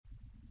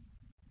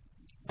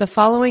The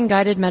following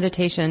guided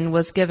meditation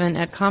was given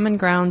at Common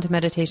Ground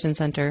Meditation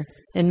Center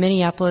in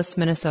Minneapolis,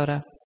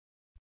 Minnesota.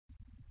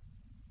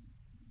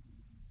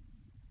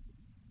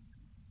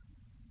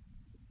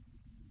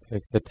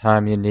 Take the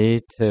time you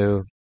need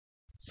to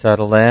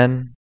settle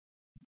in,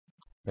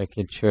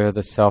 making sure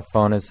the cell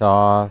phone is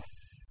off,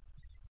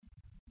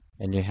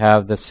 and you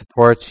have the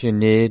supports you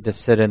need to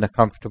sit in a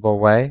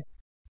comfortable way.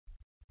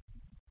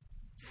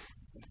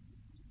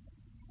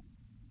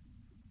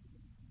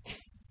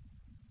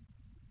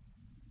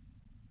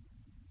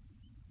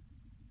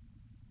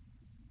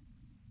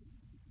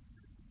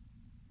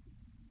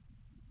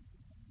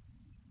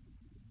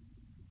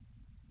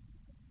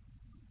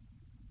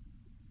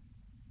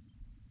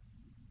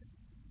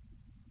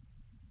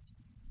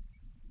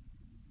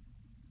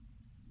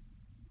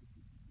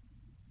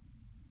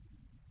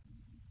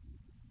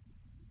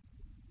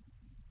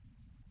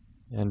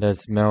 And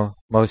as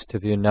most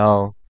of you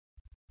know,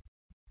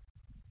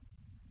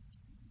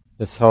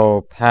 this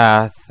whole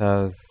path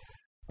of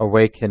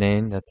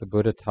awakening that the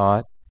Buddha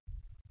taught,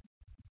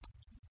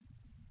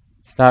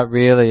 it's not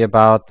really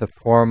about the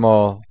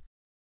formal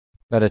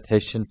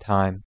meditation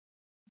time.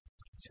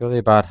 It's really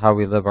about how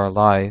we live our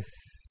life,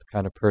 the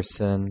kind of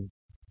person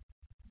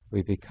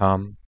we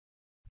become.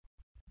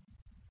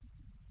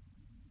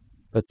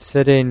 But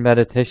sitting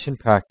meditation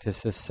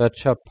practice is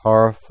such a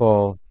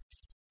powerful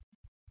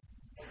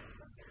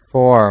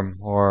form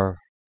or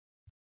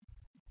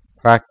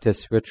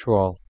practice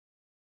ritual.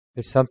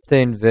 There's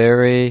something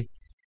very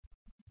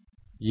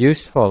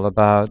useful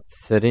about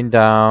sitting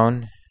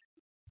down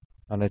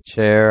on a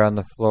chair, on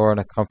the floor in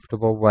a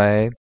comfortable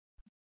way,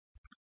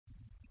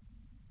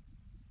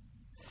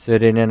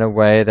 sitting in a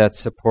way that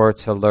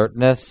supports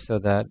alertness, so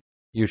that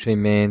usually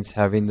means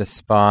having the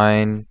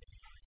spine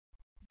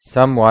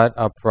somewhat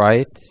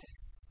upright,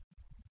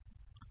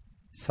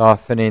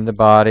 softening the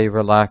body,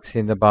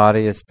 relaxing the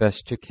body as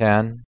best you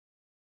can,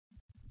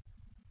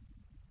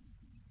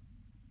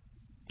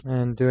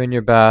 and doing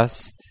your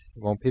best.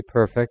 It won't be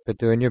perfect, but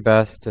doing your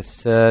best to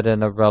sit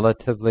in a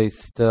relatively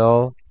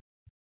still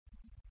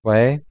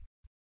way.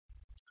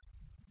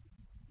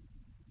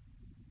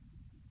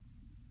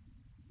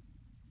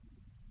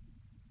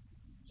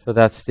 So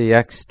that's the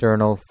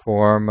external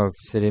form of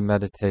sitting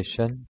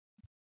meditation.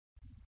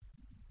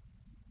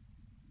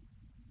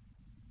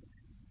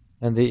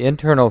 And the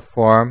internal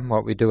form,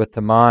 what we do with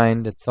the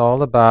mind, it's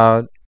all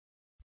about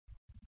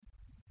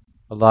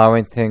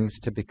allowing things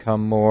to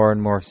become more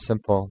and more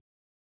simple.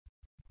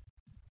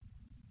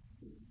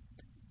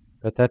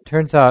 But that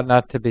turns out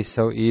not to be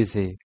so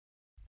easy,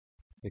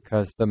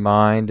 because the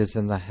mind is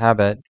in the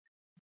habit,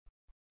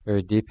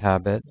 very deep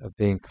habit, of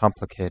being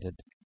complicated.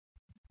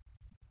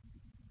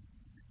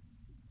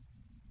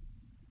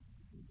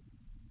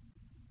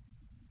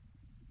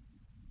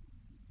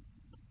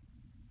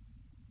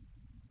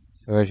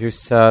 So as you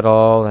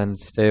settle and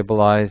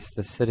stabilize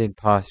the sitting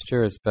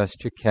posture as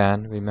best you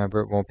can, remember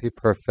it won't be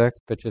perfect,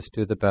 but just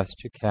do the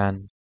best you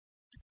can.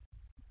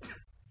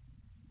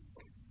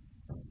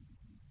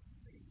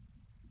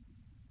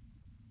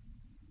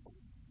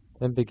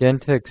 Then begin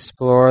to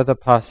explore the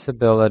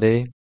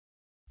possibility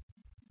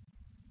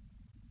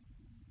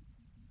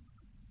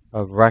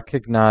of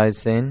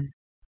recognizing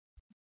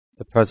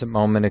the present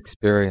moment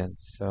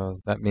experience. So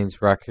that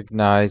means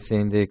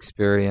recognizing the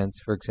experience,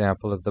 for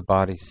example, of the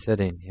body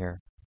sitting here.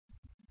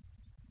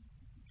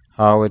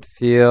 How it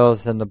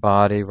feels in the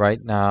body right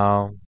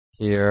now,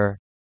 here,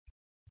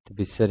 to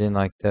be sitting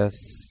like this.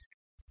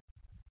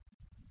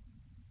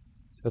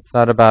 So it's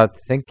not about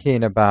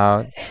thinking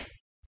about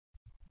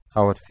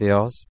how it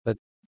feels, but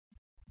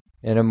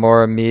in a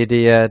more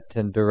immediate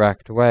and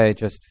direct way,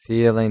 just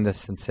feeling the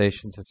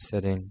sensations of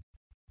sitting.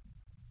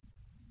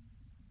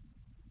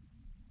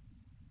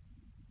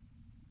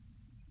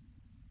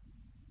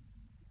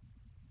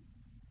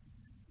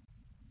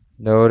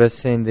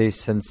 Noticing the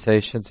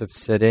sensations of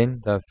sitting,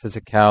 the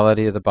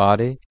physicality of the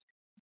body.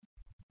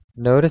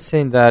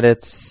 Noticing that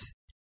it's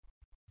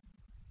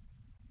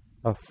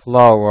a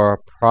flow or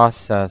a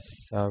process,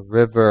 a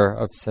river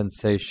of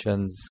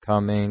sensations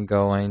coming,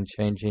 going,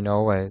 changing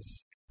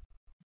always.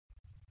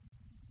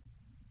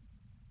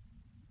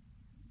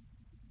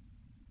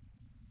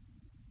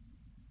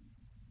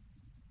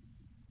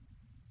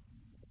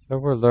 So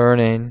we're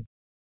learning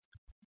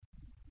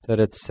that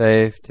it's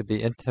safe to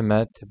be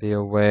intimate, to be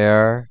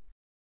aware.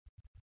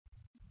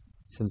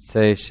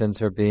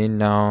 Sensations are being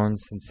known,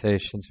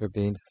 sensations are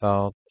being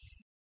felt.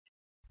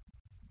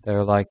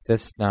 They're like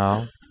this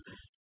now,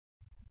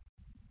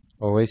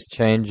 always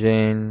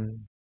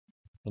changing,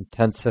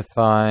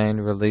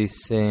 intensifying,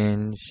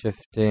 releasing,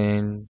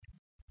 shifting.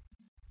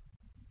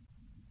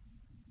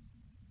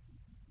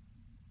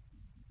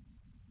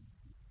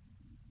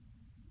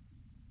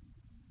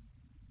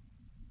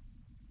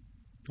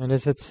 And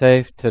is it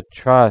safe to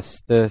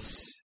trust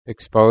this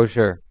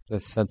exposure,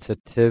 this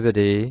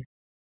sensitivity,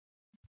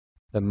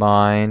 the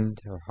mind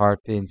or heart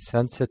being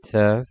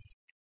sensitive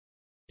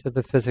to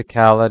the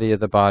physicality of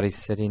the body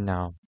sitting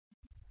now?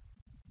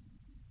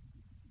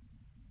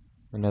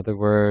 In other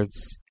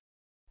words,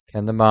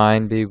 Can the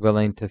mind be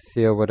willing to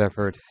feel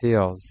whatever it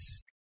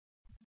feels?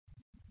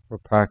 We're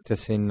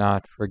practicing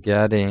not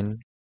forgetting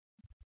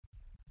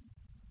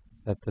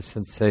that the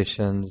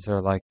sensations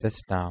are like this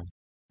now.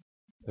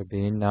 They're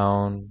being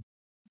known.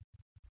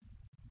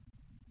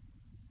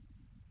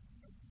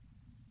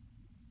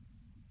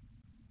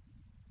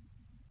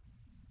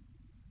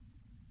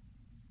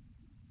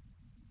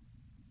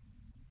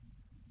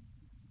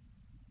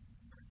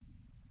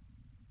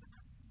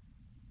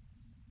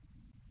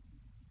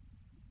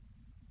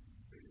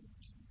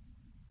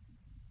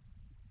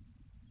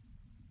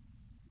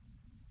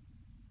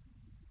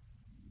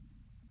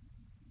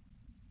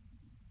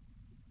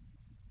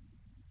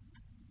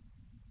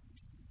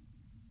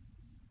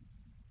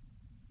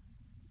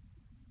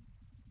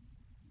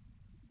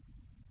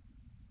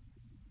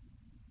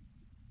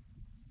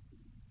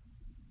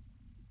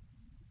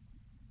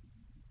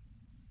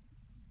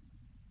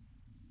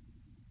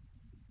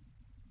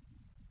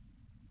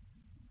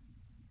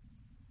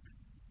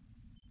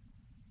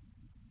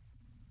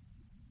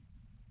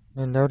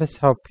 And notice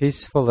how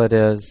peaceful it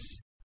is,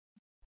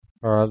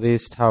 or at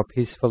least how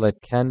peaceful it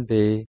can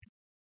be,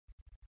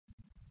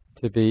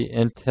 to be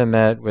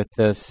intimate with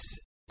this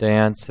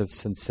dance of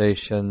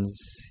sensations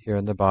here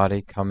in the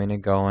body, coming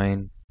and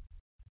going.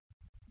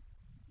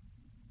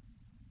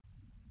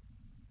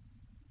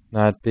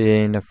 Not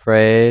being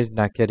afraid,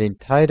 not getting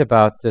tight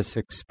about this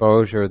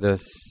exposure,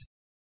 this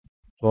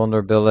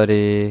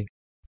vulnerability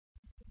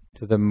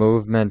to the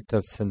movement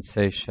of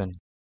sensation.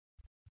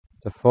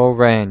 The full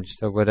range,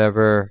 so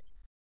whatever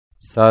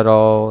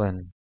subtle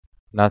and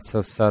not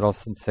so subtle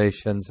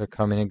sensations are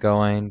coming and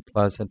going,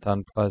 pleasant,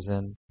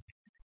 unpleasant.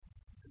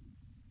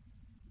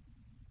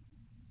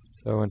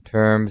 So in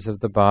terms of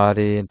the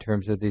body, in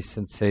terms of these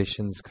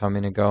sensations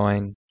coming and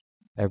going,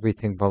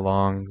 everything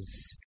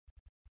belongs.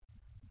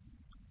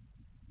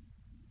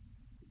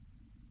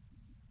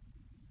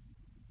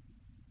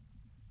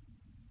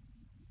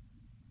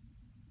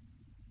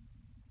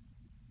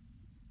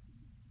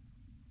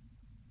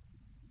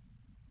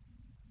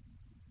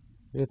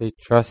 Really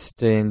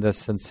trusting the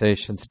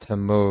sensations to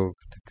move,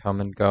 to come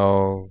and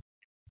go,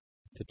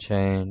 to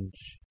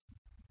change.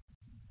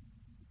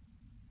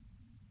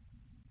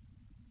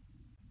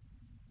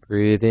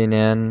 Breathing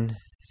in,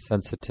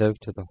 sensitive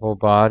to the whole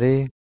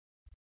body.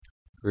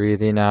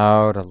 Breathing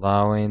out,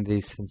 allowing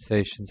these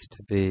sensations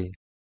to be.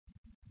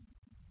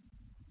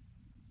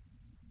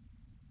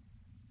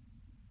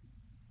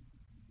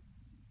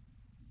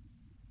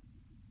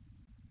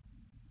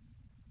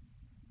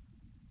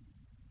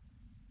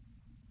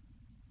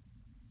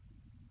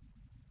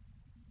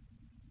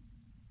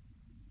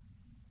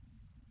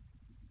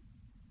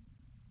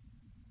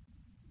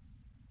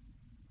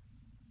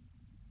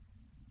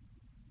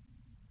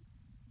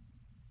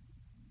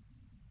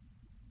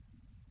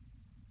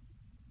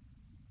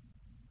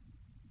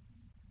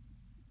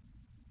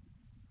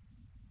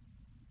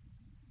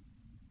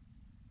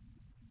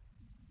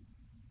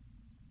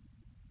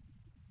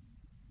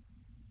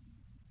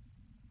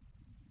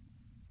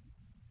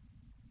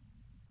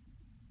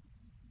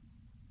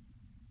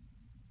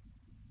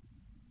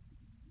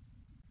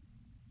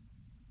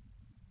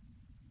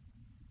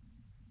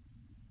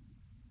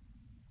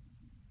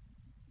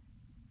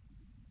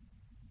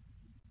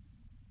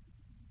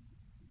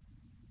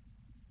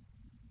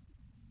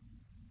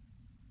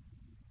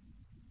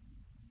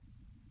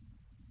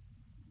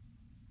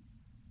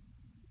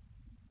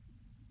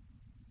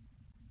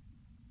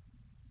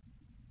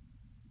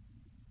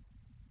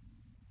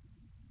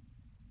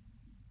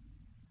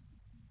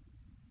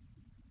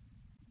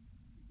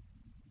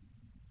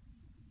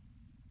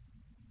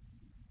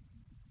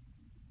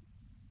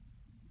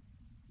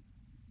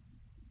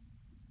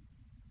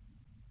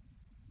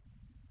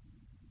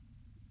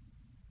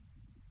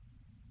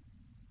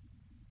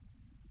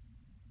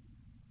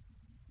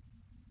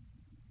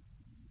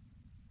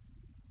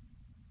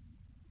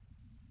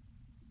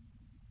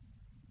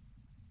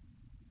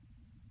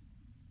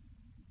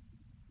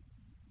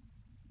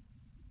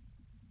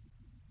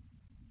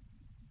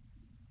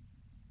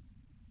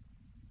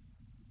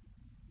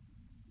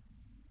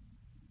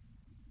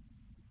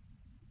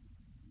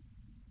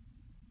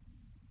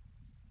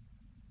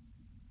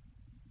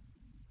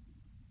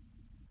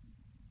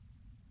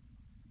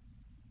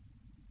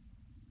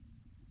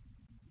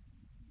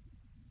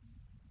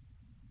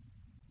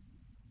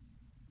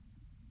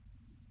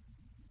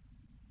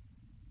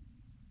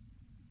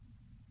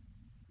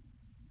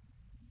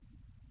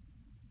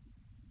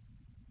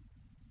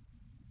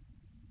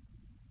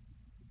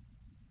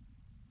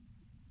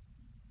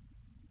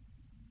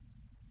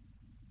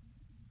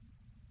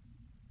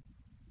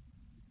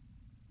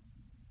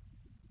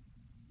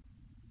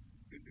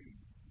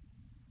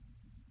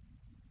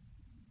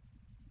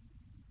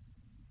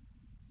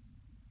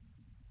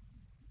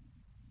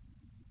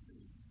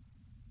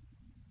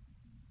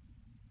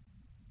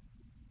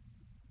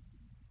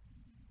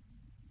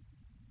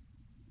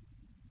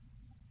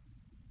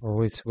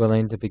 Always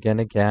willing to begin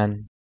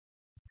again.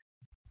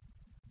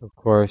 Of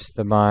course,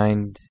 the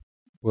mind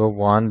will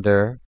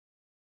wander.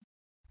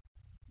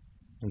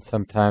 And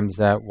sometimes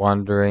that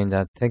wandering,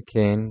 that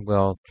thinking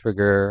will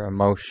trigger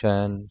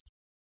emotion,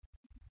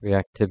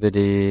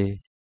 reactivity.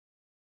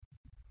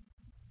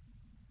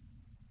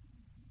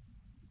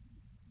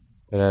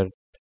 But at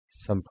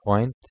some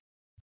point,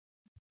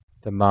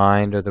 the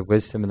mind or the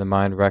wisdom of the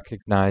mind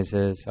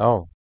recognizes,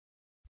 oh,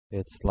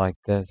 it's like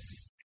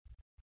this.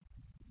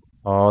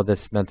 All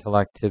this mental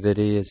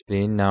activity is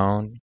being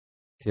known,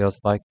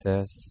 feels like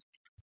this.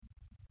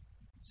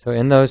 So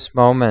in those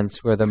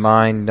moments where the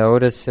mind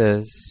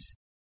notices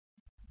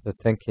the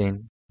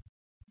thinking,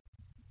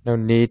 no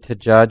need to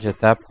judge at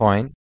that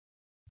point,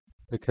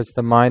 because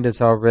the mind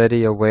is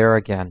already aware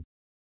again.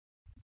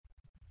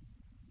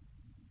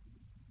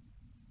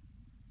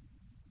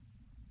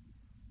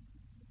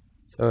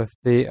 So if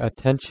the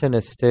attention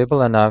is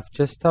stable enough,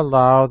 just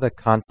allow the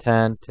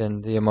content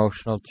and the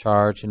emotional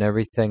charge and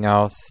everything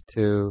else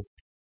to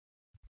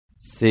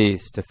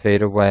cease, to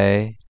fade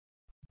away,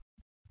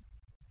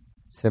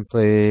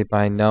 simply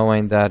by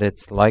knowing that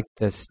it's like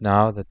this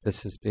now, that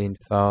this is being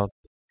felt.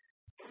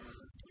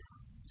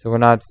 So we're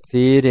not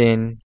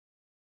feeding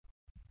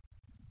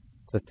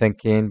the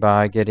thinking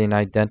by getting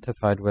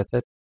identified with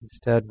it.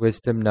 Instead,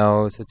 wisdom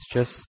knows it's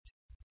just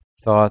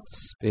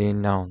thoughts being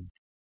known.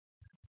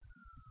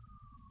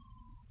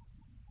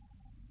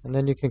 And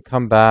then you can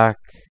come back,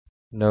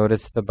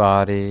 notice the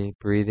body,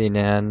 breathing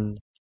in,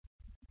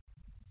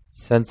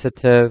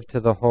 sensitive to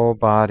the whole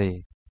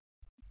body,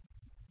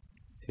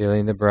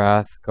 feeling the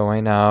breath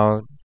going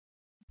out,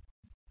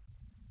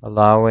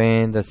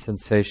 allowing the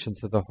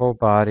sensations of the whole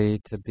body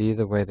to be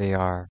the way they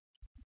are.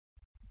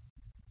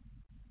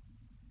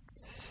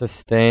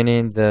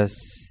 Sustaining this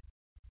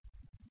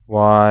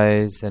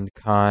wise and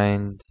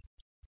kind,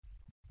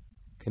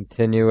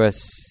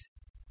 continuous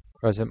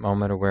present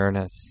moment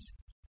awareness.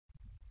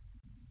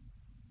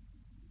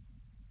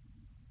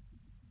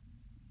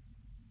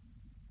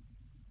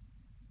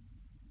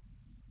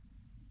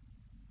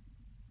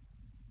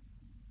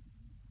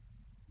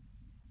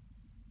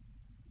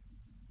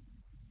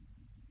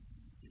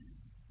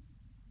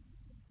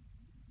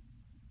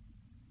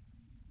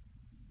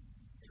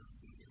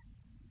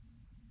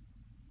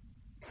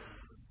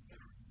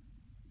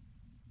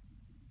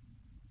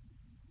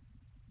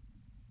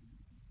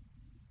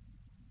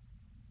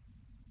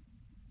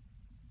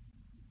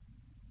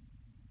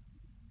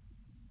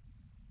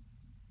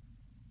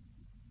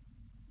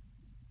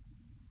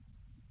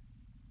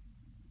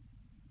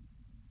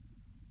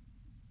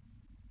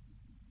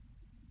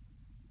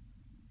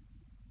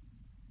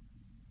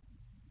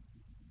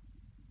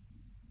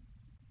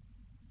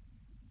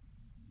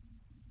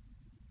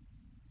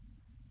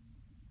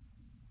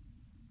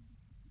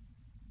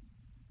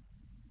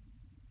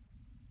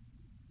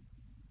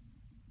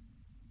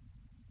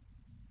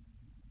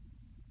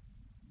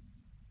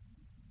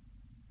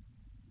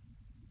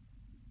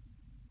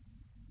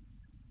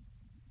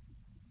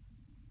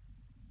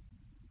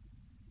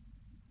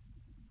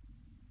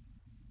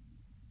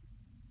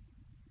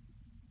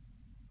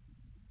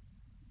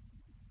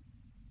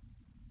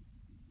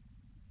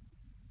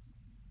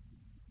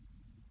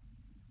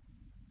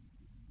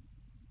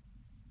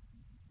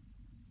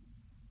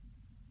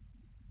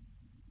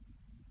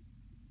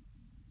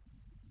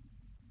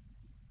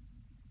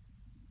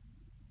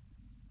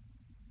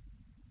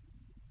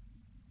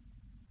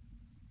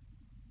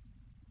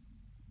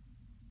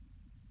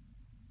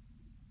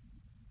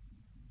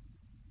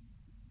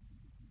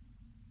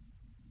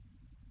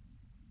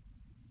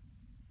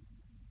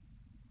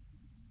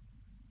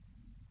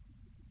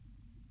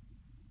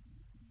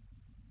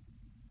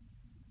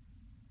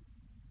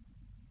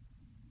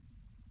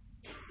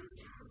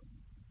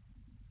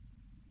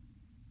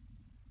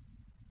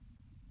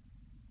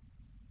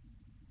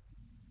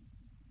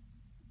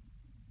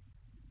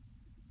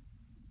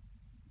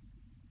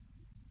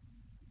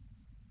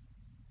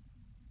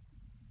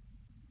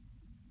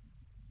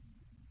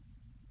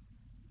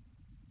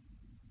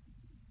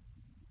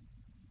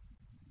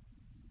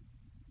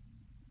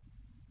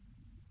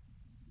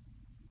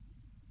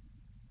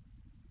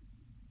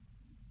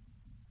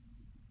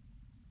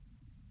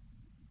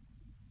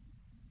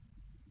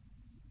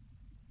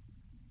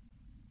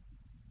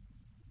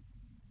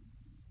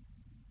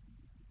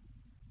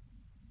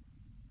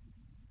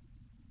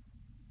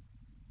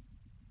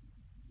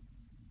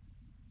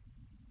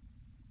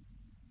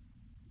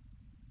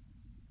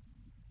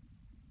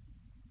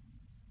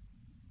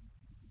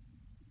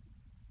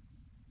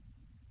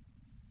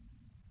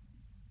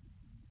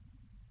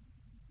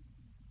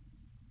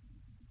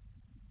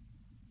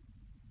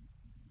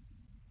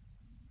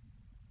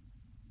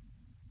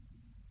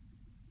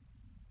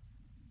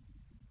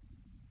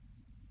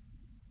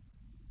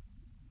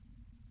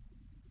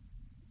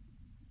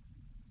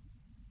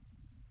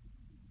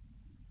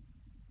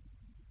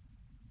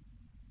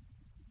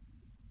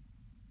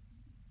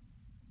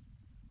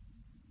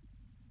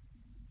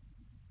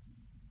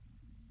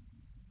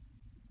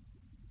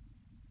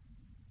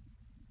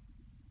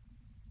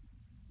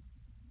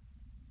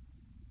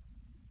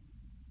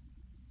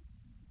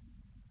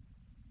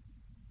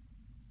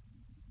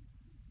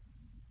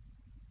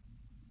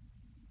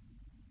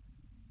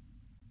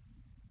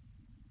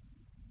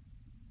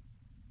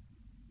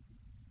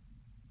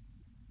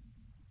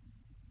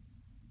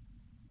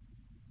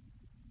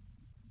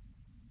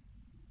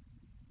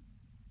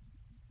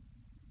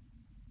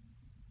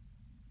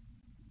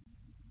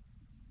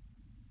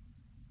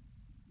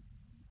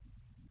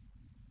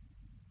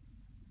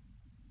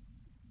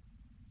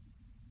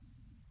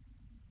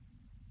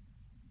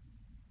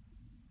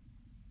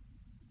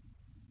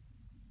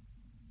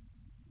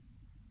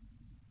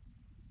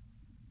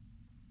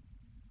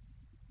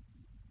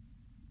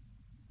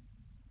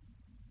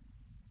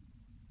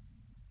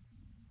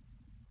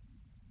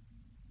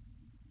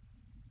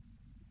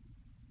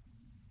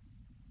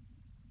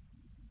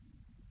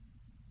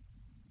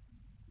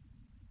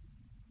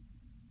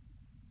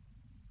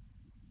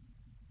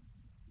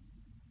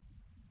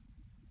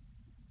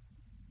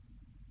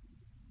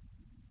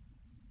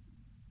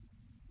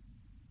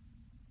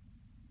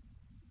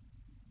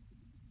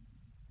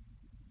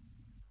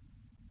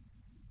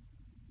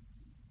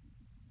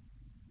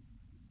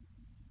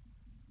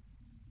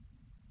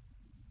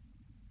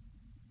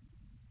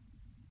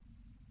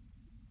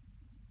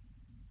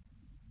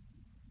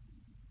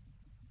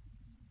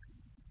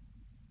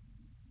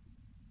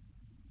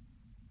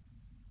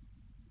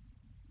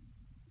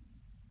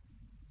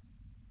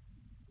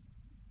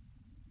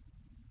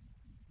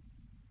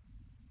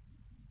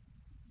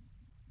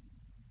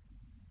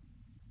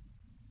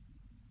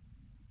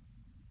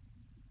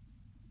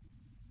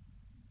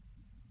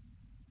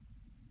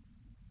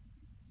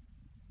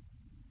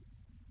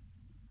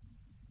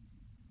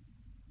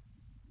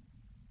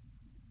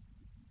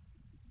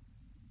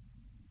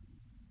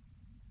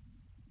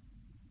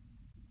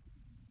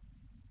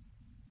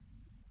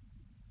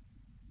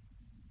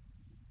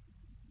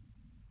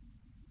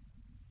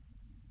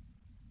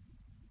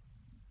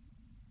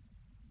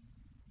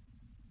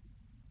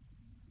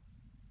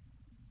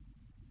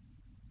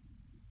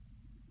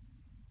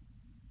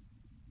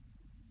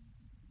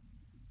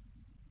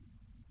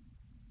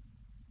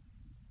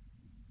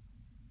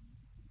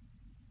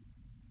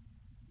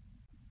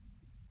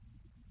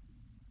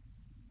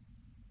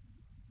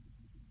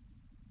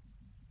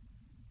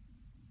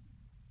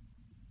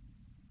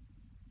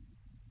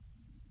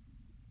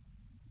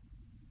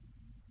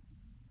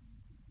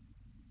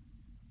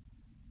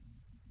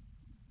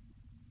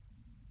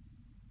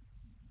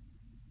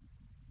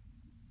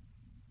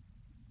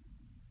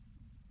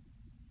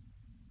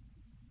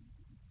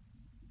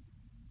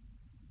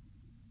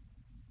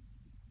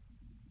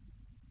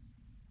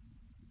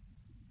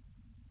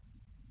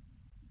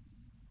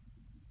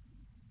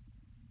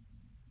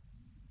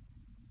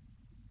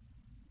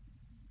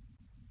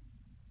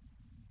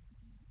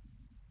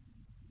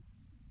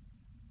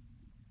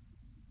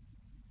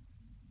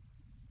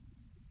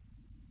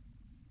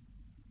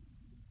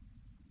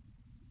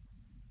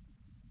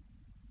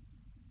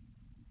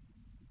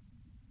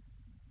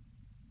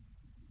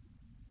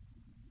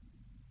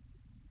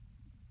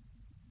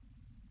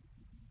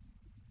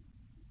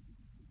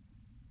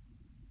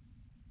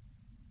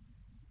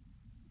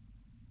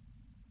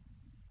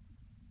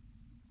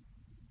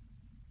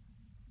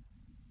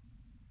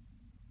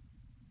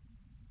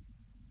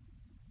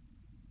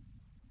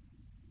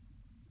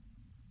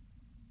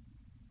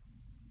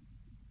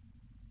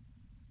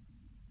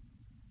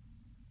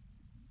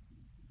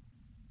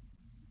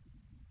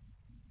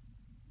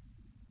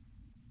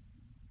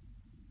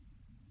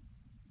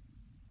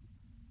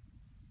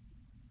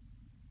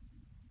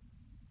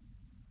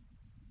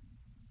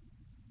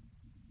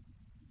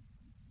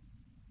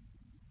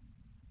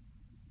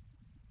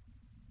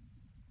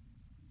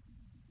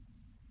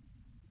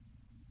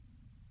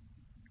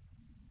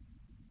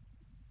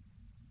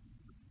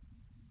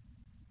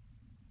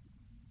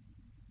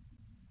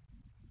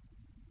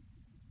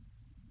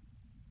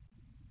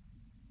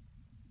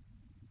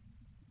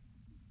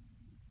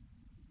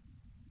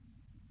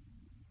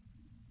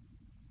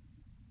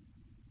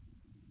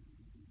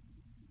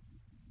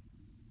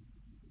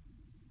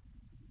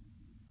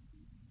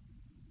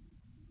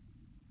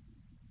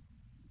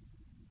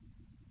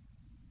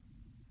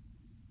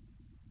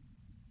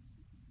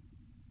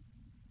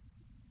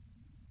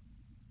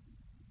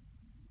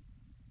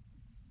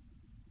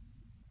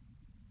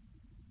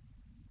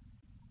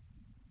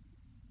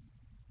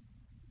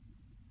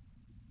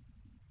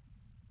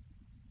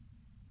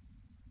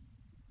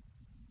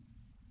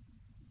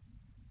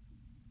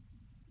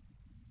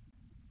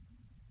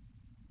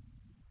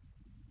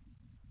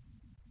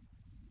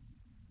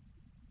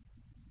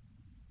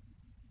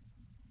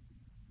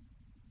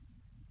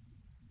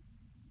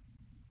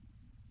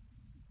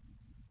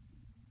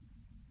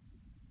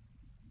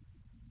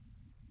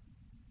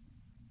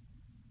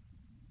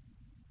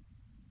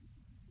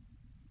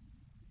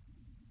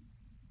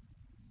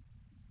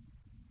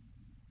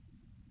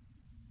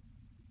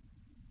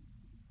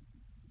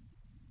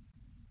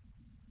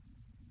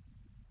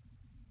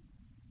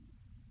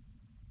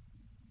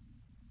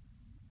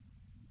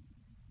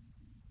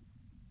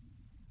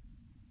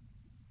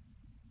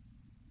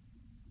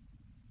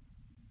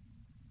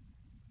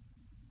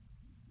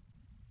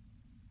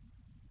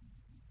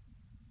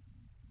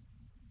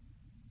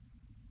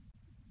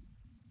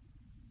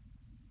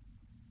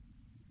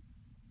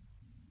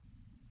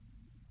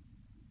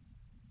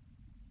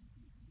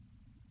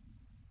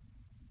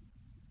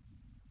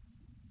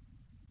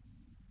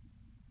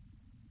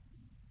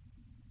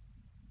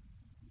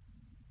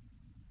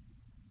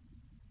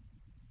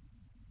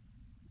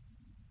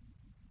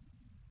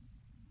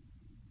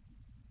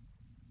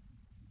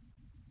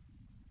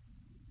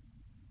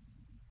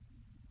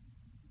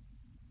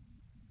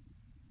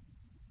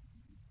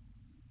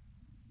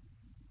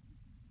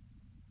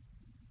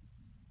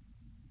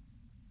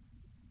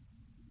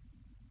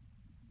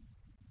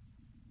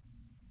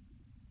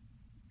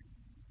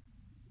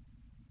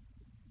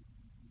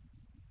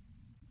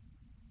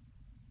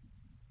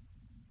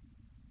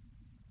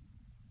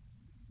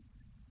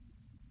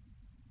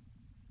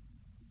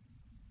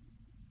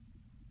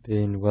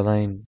 being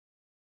willing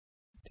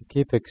to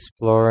keep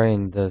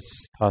exploring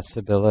this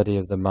possibility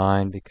of the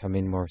mind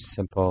becoming more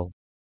simple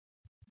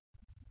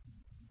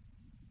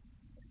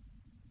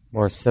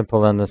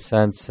in the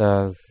sense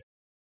of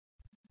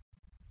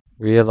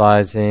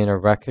realizing or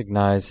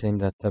recognizing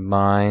that the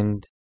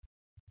mind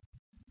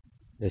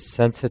is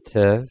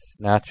sensitive,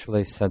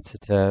 naturally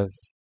sensitive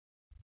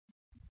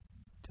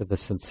to the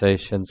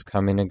sensations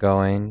coming and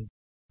going.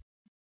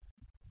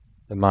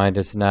 The mind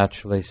is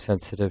naturally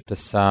sensitive to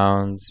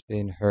sounds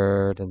being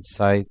heard and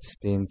sights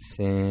being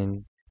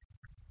seen,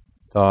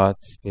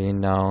 thoughts being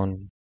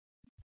known,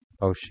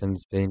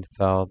 emotions being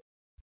felt.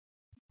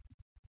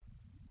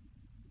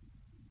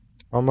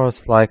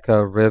 Almost like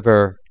a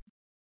river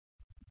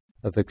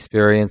of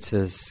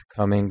experiences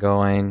coming,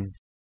 going.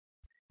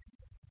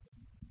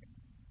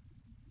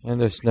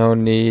 And there's no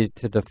need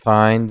to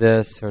define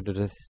this or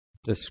to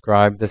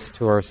describe this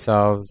to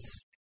ourselves.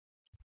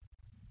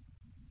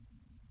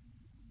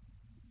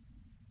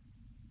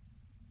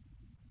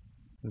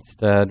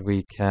 Instead,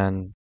 we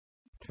can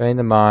train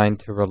the mind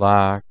to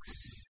relax,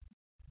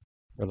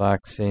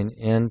 relaxing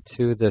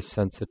into this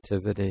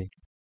sensitivity,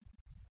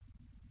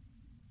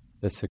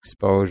 this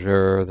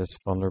exposure, this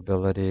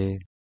vulnerability.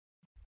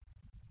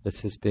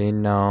 This is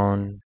being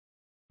known.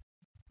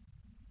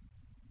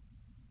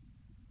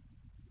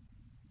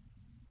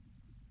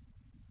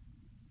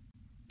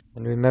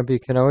 And remember, you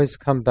can always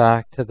come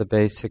back to the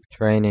basic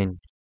training.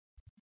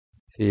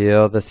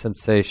 Feel the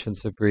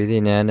sensations of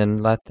breathing in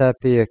and let that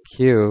be a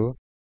cue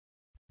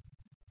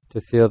to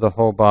feel the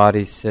whole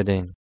body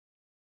sitting.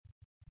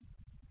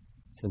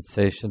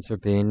 Sensations are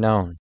being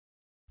known.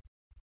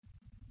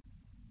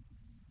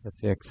 With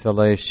the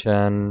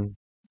exhalation,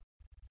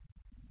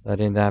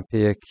 letting that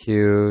be a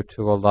cue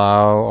to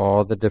allow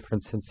all the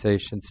different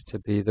sensations to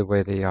be the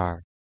way they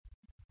are.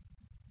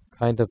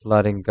 Kind of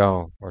letting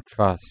go or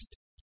trust.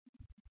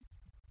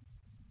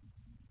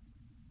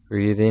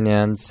 Breathing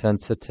in,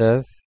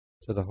 sensitive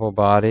to the whole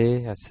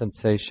body, a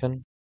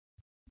sensation.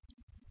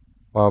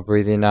 While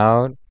breathing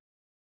out,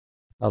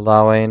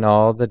 allowing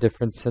all the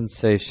different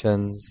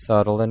sensations,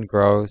 subtle and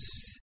gross,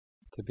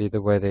 to be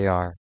the way they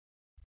are.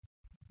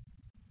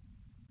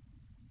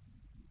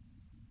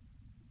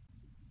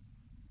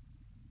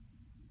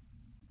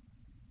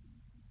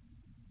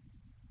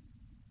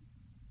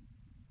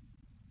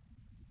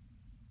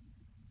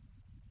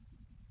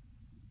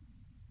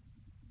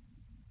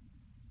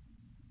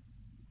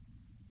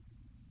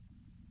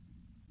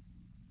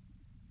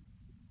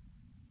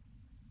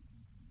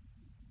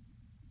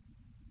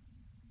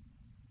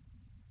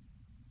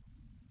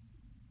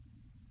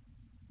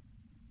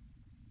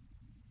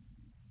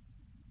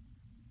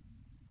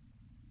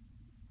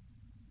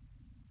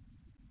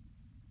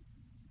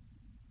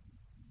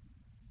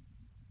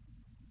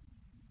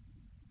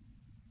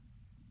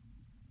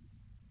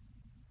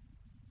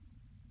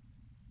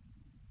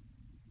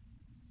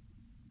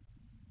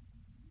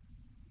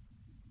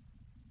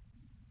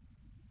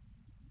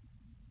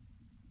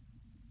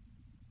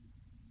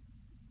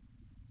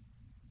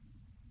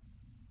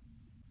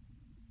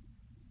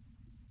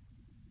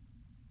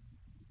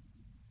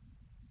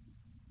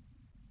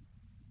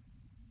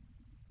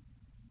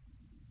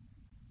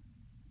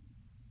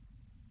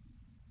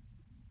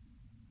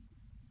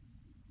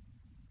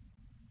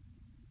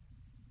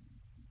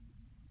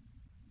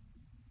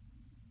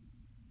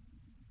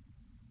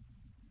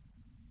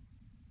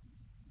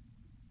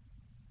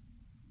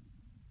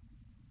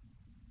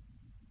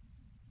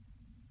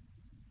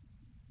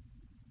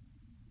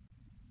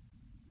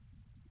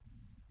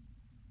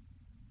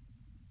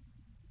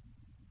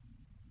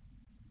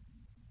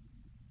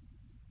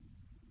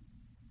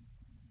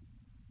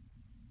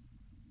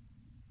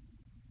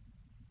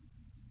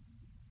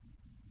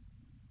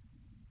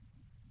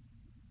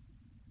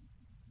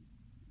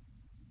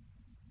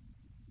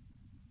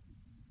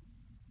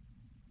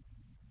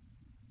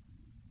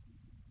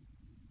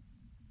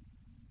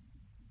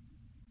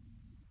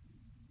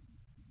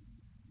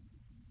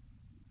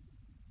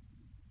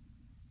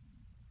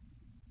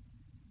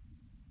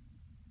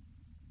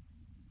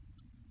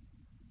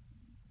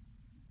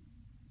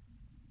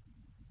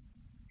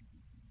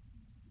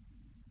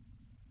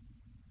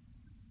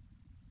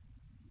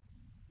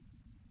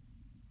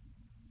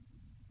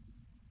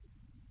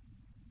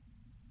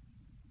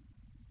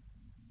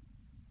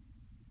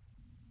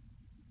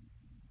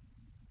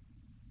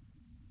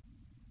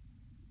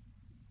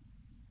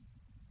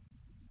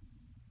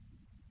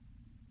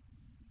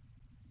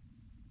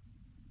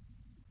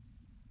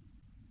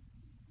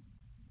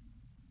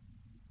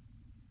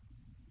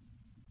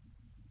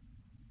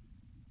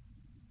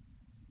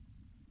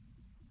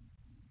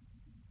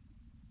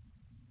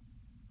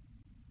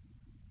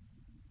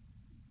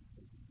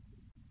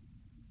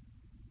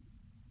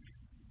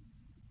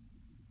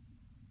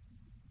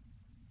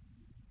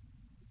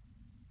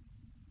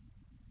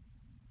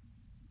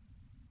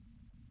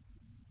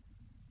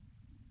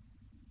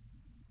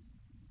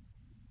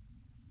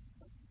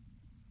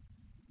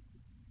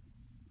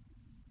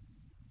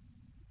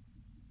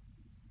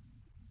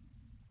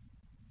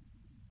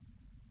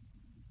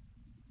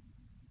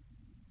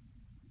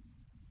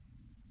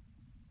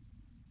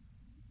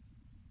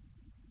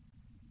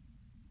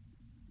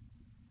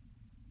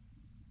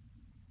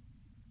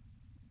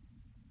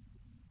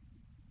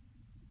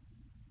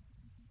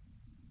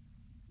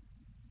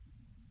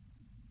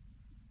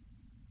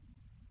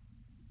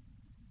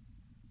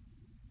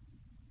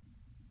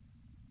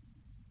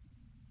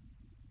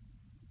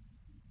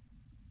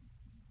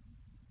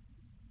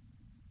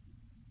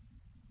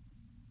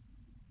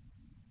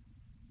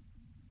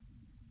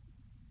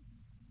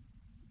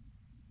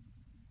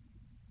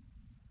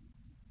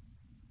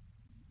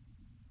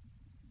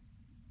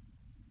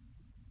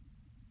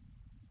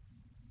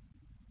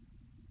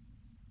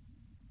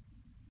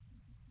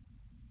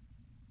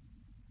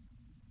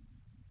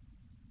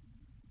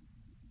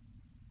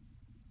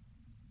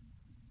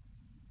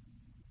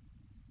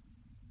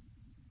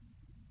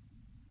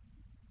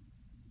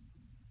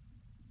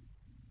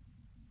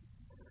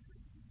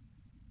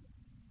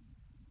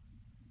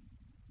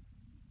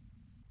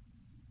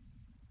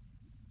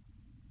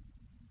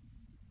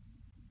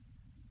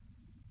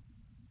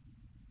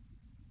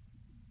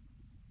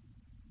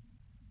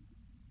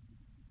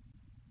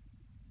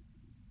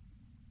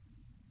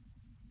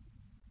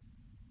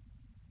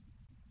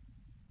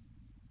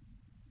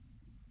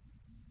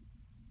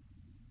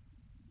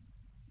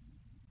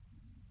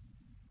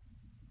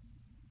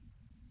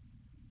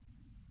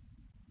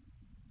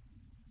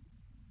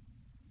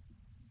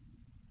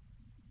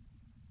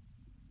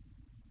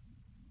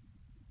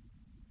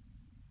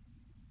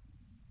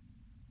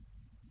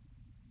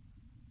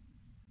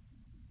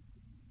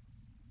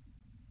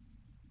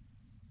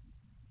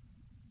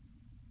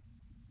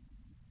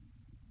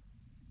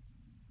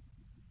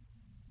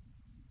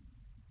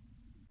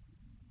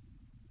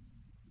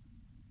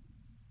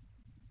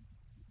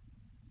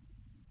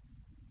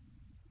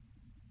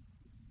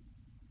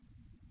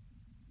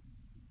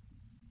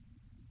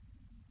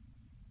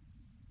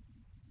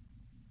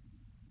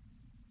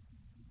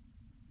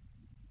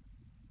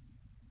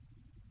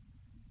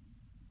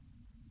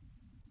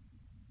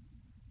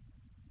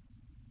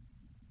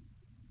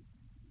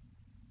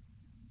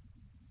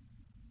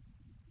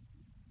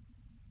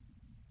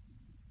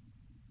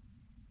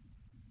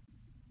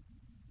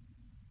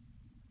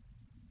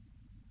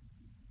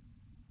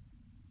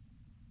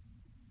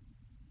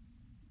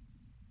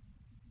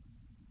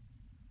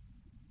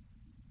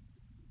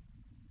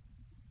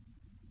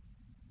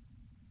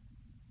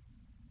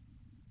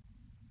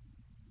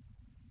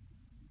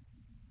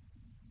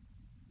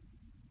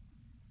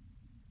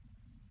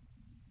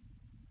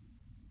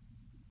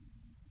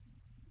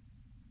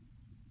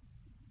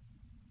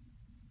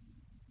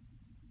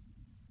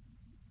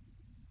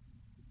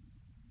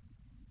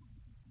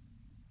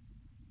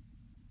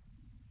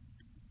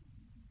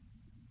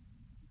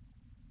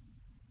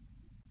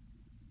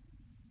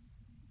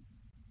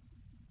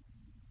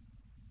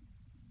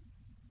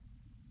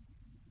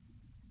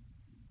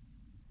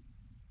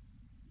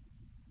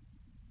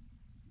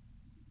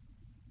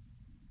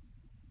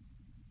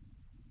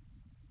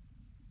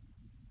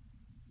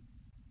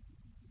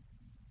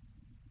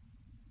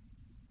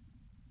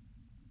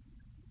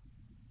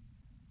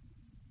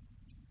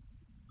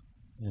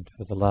 And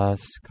for the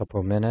last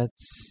couple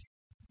minutes,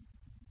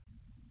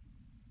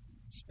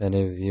 as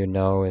many of you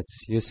know,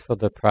 it's useful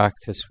to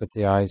practice with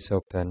the eyes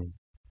open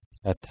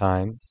at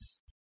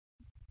times.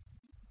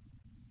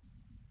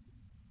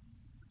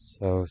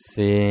 So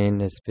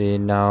seeing is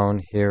being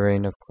known,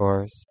 hearing, of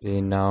course,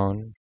 being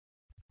known.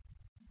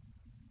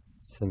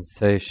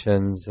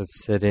 Sensations of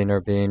sitting are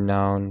being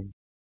known.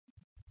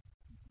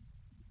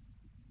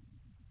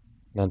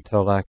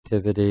 Mental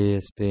activity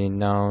is being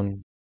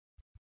known.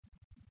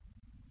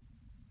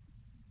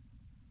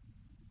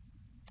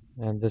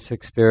 And this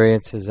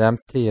experience is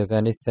empty of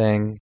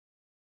anything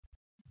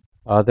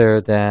other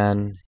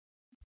than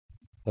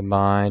the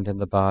mind and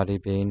the body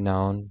being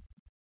known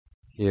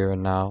here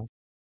and now.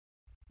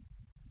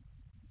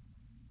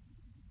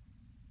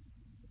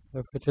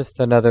 So for just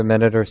another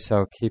minute or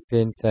so,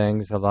 keeping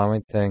things,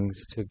 allowing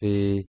things to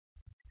be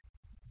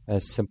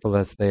as simple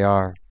as they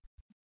are.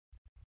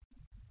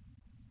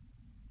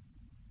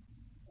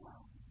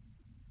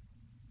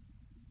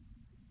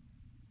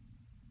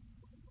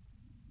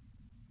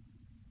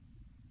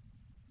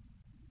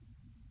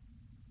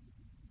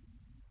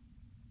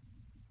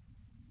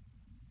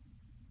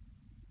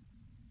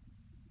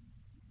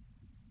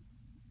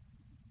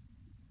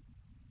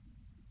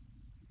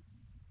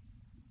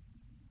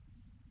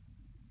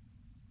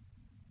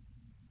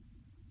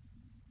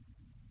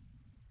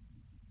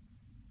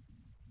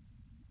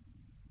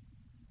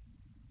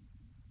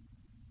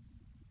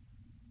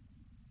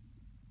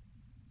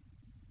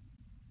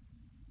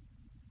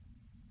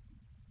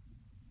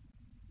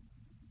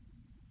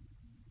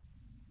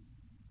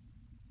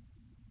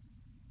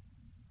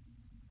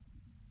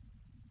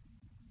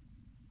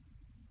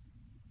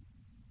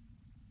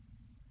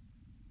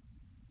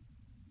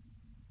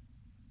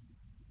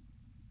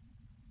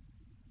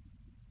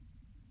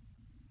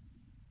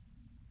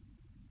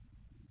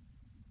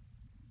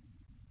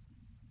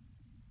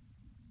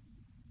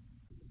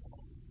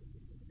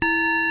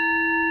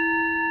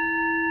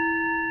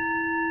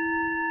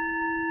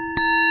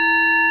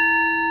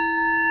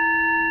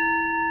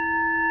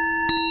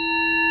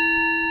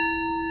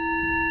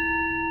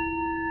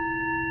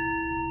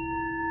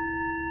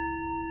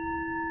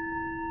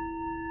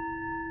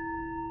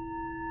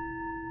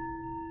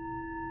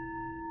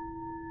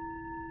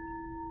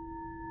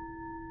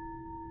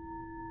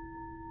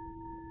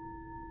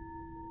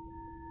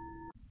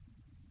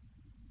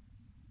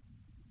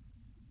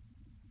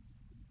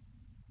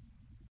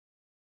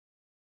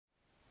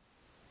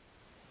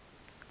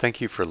 Thank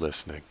you for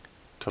listening.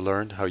 To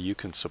learn how you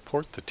can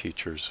support the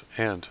teachers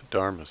and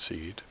Dharma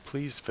Seed,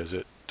 please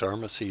visit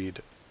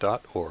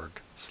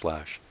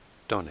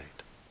dharmaseed.org/donate.